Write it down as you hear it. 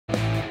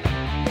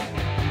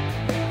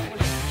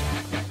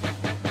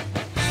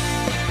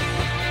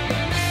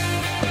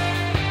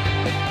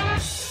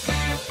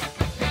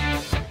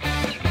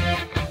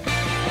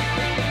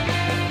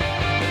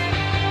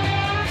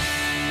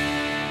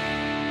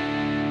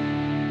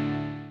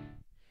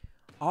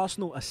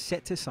Arsenal are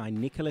set to sign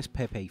Nicolas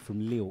Pepe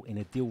from Lille in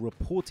a deal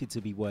reported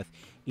to be worth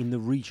in the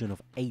region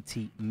of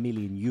 80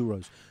 million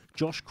euros.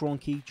 Josh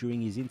Kroenke,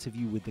 during his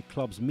interview with the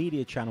club's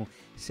media channel,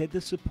 said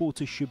the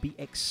supporters should be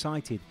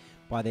excited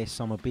by their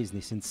summer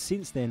business, and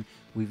since then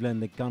we've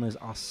learned the Gunners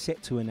are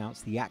set to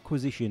announce the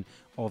acquisition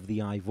of the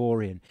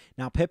Ivorian.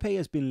 Now, Pepe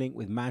has been linked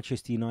with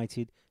Manchester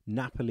United,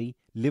 Napoli,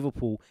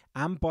 Liverpool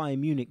and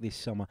Bayern Munich this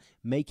summer,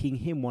 making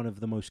him one of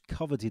the most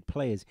coveted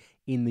players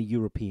in the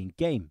European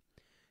game.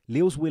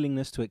 Lille's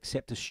willingness to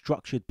accept a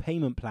structured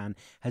payment plan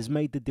has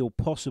made the deal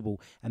possible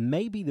and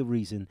may be the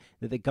reason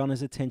that the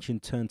Gunners' attention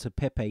turned to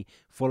Pepe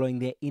following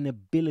their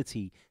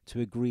inability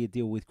to agree a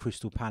deal with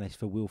Crystal Palace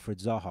for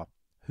Wilfried Zaha.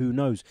 Who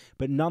knows?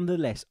 But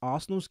nonetheless,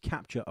 Arsenal's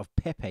capture of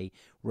Pepe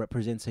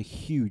represents a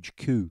huge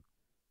coup.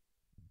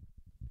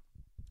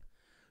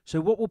 So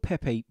what will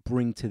Pepe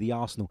bring to the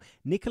Arsenal?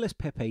 Nicolas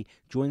Pepe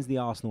joins the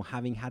Arsenal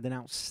having had an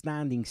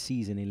outstanding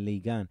season in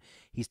Ligue 1.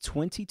 His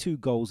 22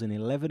 goals and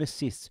 11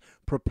 assists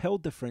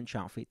propelled the French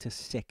outfit to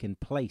second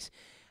place,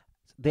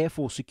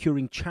 therefore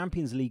securing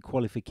Champions League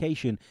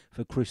qualification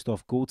for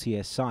Christophe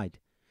Galtier's side.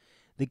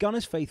 The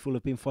Gunners faithful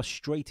have been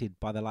frustrated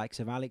by the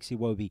likes of Alex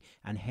Iwobi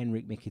and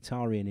Henrik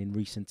Mkhitaryan in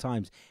recent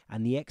times,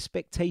 and the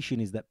expectation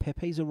is that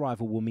Pepe's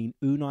arrival will mean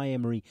Unai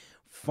Emery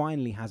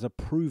finally has a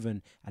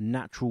proven and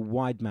natural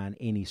wide man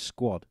in his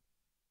squad.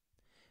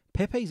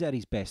 Pepe's at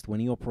his best when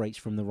he operates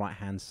from the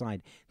right-hand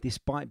side,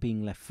 despite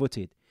being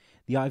left-footed.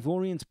 The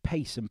Ivorian's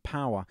pace and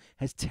power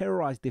has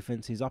terrorised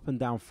defences up and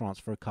down France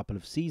for a couple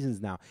of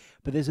seasons now,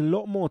 but there's a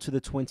lot more to the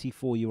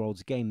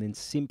 24-year-old's game than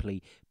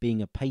simply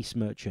being a pace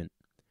merchant.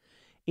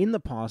 In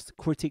the past,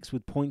 critics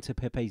would point to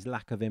Pepe's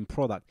lack of end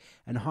product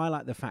and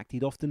highlight the fact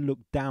he'd often look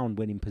down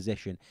when in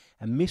possession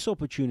and miss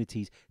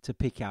opportunities to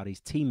pick out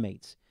his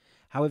teammates.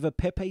 However,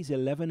 Pepe's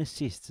 11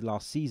 assists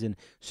last season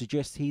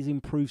suggests he's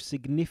improved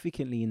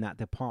significantly in that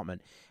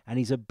department, and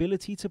his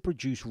ability to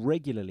produce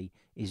regularly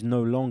is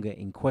no longer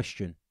in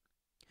question.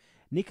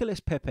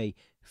 Nicolas Pepe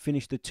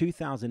finished the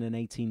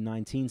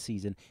 2018-19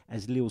 season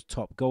as Lille's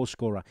top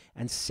goalscorer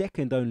and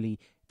second only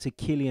to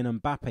Kylian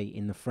Mbappe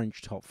in the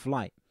French top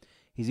flight.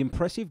 His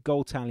impressive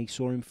goal tally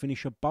saw him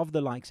finish above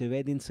the likes of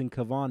Edinson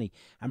Cavani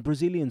and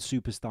Brazilian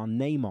superstar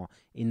Neymar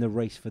in the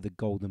race for the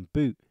Golden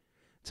Boot.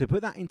 To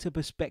put that into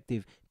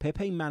perspective,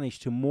 Pepe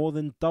managed to more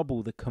than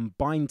double the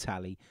combined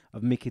tally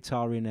of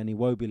Mkhitaryan and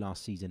Iwobi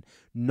last season.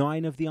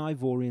 9 of the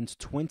Ivorians'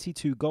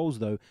 22 goals,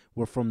 though,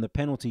 were from the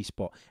penalty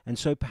spot, and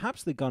so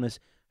perhaps the Gunners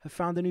have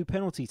found a new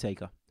penalty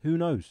taker. Who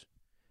knows?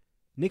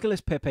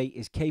 Nicolas Pepe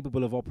is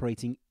capable of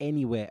operating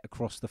anywhere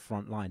across the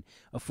front line,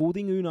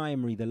 affording Unai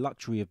Emery the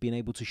luxury of being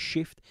able to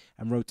shift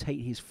and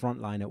rotate his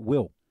front line at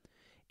will.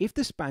 If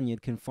the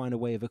Spaniard can find a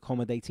way of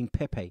accommodating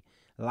Pepe,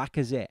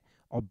 Lacazette,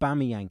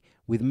 Aubameyang,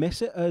 with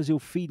Mesut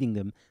Ozil feeding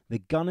them, the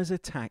Gunners'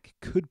 attack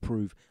could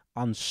prove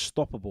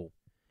unstoppable.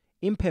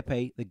 In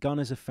Pepe, the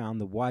Gunners have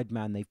found the wide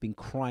man they've been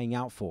crying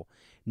out for.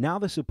 Now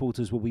the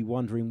supporters will be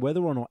wondering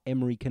whether or not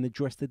Emery can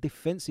address the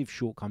defensive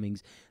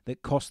shortcomings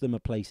that cost them a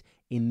place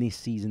in this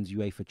season's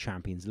UEFA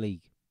Champions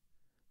League.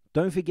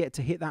 Don't forget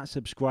to hit that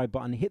subscribe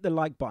button, hit the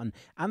like button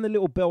and the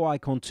little bell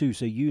icon too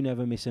so you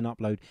never miss an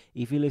upload.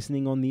 If you're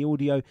listening on the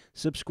audio,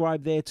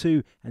 subscribe there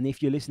too. And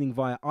if you're listening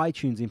via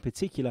iTunes in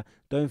particular,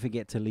 don't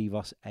forget to leave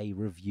us a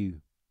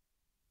review.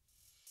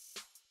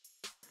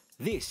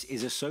 This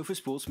is a Sofa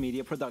Sports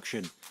Media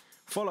production.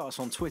 Follow us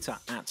on Twitter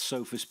at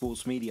Sofa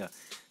Sports Media.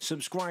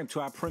 Subscribe to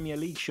our Premier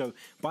League show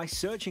by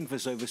searching for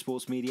Sofa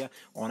Sports Media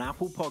on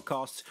Apple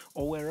Podcasts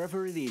or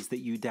wherever it is that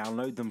you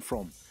download them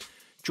from.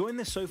 Join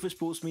the Sofa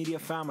Sports Media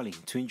family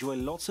to enjoy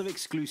lots of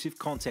exclusive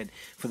content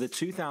for the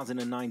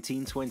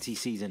 2019-20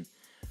 season.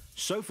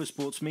 Sofa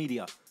Sports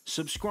Media.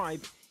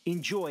 Subscribe,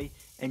 enjoy,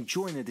 and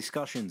join the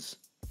discussions.